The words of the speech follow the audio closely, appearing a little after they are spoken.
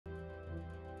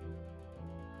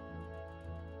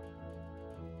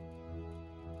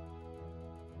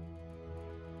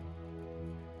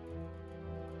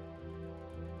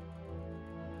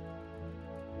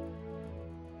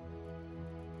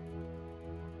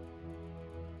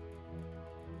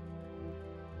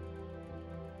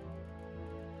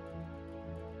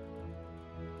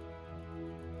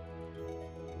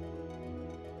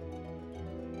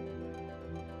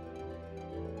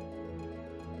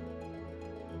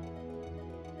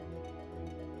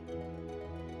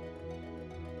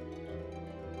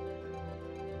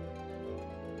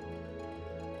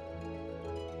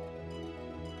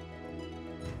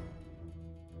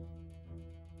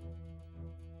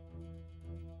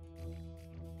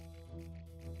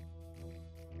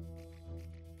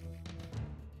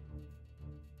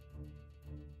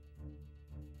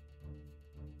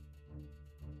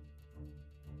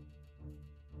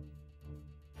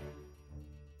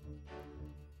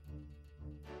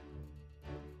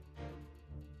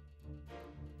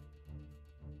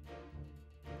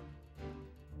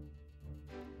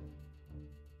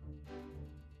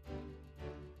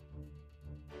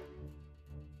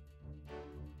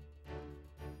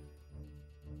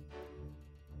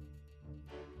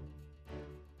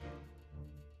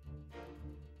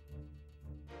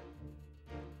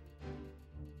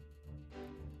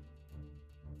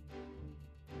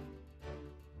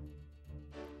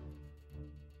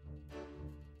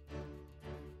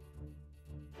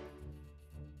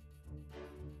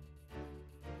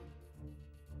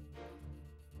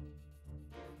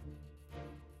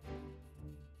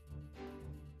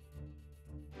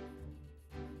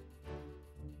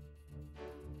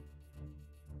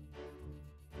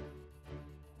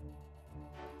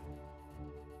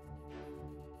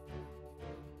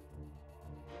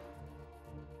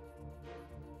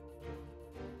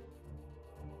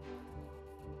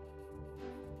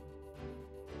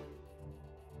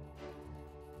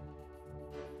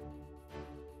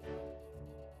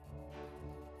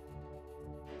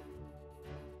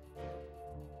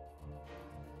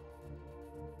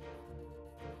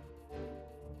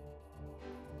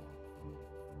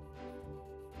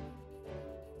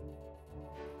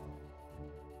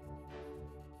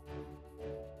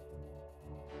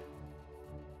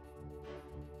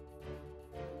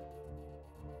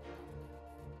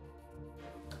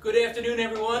Good afternoon,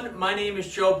 everyone. My name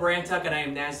is Joe Brantuck, and I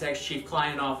am Nasdaq's Chief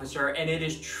Client Officer, and it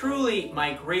is truly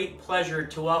my great pleasure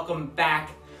to welcome back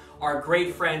our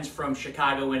great friends from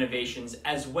Chicago Innovations,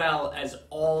 as well as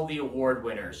all the award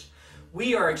winners.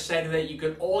 We are excited that you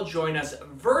could all join us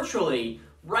virtually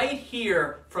right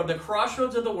here from the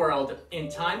crossroads of the world in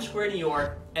Times Square, New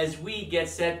York, as we get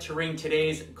set to ring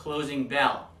today's closing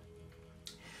bell.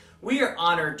 We are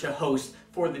honored to host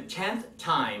for the 10th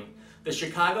time the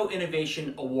Chicago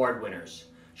Innovation Award winners.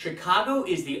 Chicago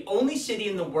is the only city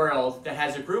in the world that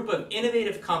has a group of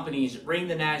innovative companies ring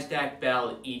the Nasdaq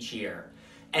bell each year,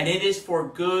 and it is for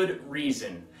good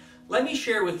reason. Let me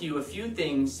share with you a few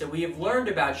things that we have learned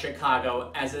about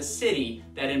Chicago as a city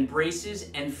that embraces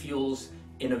and fuels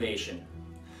innovation.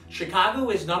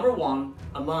 Chicago is #1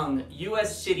 among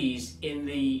U.S. cities in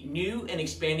the new and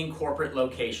expanding corporate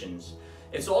locations.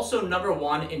 It's also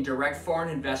 #1 in direct foreign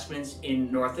investments in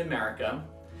North America.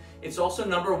 It's also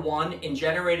 #1 in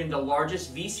generating the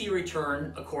largest VC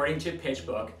return according to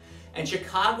PitchBook. And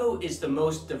Chicago is the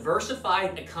most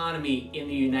diversified economy in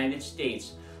the United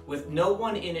States, with no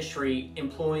one industry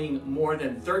employing more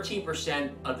than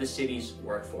 13% of the city's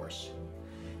workforce.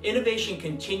 Innovation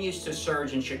continues to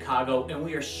surge in Chicago, and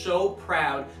we are so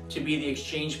proud to be the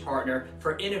exchange partner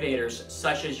for innovators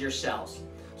such as yourselves,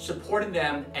 supporting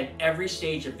them at every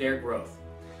stage of their growth.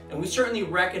 And we certainly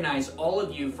recognize all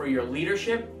of you for your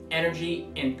leadership,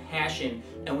 energy, and passion,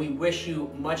 and we wish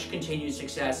you much continued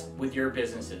success with your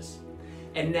businesses.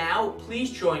 And now,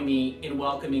 please join me in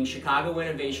welcoming Chicago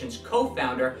Innovation's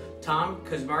co-founder, Tom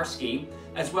Kazmarski,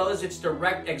 as well as its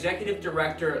Executive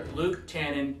Director, Luke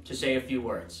Tannen, to say a few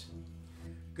words.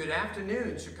 Good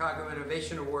afternoon, Chicago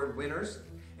Innovation Award winners,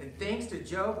 and thanks to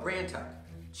Joe Brantuck,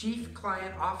 Chief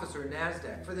Client Officer,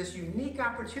 Nasdaq, for this unique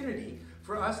opportunity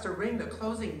for us to ring the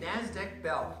closing Nasdaq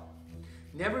bell.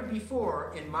 Never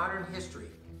before in modern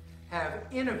history have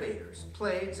innovators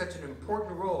played such an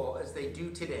important role as they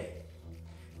do today.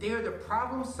 They are the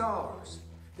problem solvers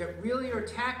that really are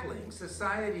tackling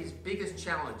society's biggest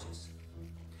challenges.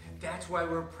 That's why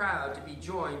we're proud to be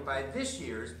joined by this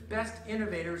year's Best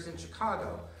Innovators in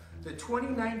Chicago, the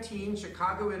 2019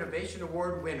 Chicago Innovation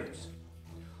Award winners.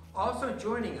 Also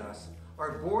joining us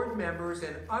are board members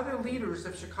and other leaders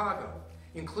of Chicago,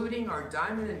 including our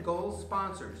Diamond and Gold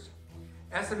sponsors,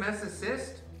 SMS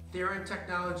Assist, Theron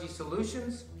Technology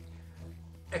Solutions,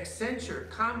 Accenture,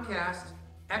 Comcast,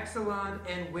 Exelon,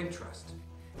 and Wintrust,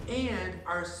 and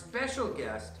our special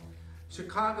guest,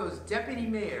 Chicago's Deputy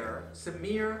Mayor,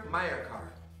 Samir Mayakar.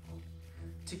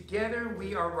 Together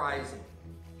we are rising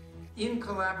in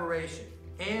collaboration,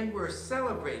 and we're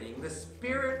celebrating the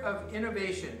spirit of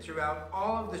innovation throughout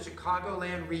all of the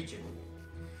Chicagoland region.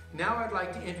 Now I'd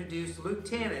like to introduce Luke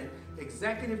Tannen,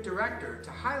 Executive Director,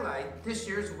 to highlight this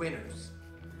year's winners.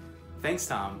 Thanks,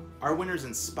 Tom. Our winners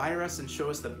inspire us and show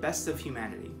us the best of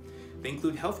humanity. They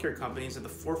include healthcare companies at the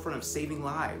forefront of saving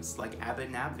lives, like Abbott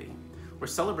and AbbVie. We're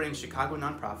celebrating Chicago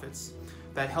nonprofits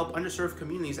that help underserved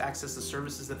communities access the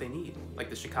services that they need,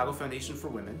 like the Chicago Foundation for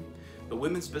Women, the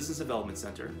Women's Business Development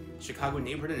Center, Chicago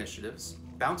Neighborhood Initiatives,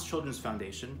 Bounce Children's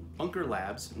Foundation, Unker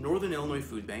Labs, Northern Illinois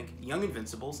Food Bank, Young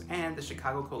Invincibles, and the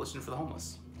Chicago Coalition for the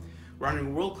Homeless. We're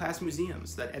honoring world-class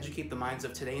museums that educate the minds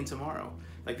of today and tomorrow,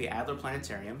 like the Adler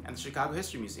Planetarium and the Chicago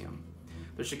History Museum.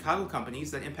 They're Chicago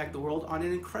companies that impact the world on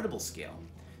an incredible scale.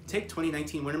 Take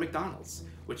 2019 winner McDonald's,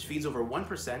 which feeds over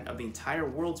 1% of the entire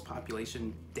world's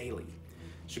population daily.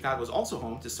 Chicago is also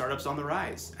home to startups on the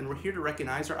rise, and we're here to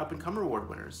recognize our up-and-comer award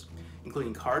winners,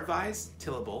 including CarAdvise,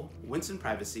 Tillable, Winston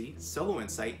Privacy, Solo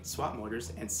Insight, Swap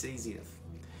Motors, and City Zenith.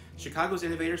 Chicago's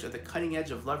innovators are at the cutting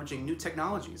edge of leveraging new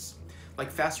technologies, like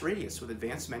Fast Radius with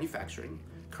advanced manufacturing,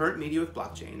 Current Media with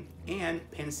blockchain, and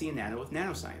Panacea Nano with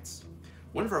nanoscience.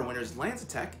 One of our winners,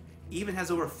 LanzaTech, even has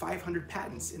over 500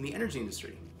 patents in the energy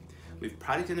industry. We have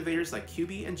product innovators like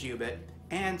QB and Geobit,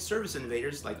 and service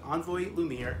innovators like Envoy,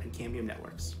 Lumiere, and Cambium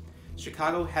Networks.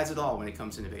 Chicago has it all when it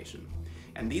comes to innovation.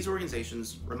 And these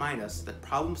organizations remind us that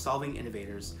problem-solving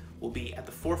innovators will be at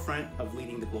the forefront of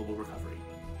leading the global recovery.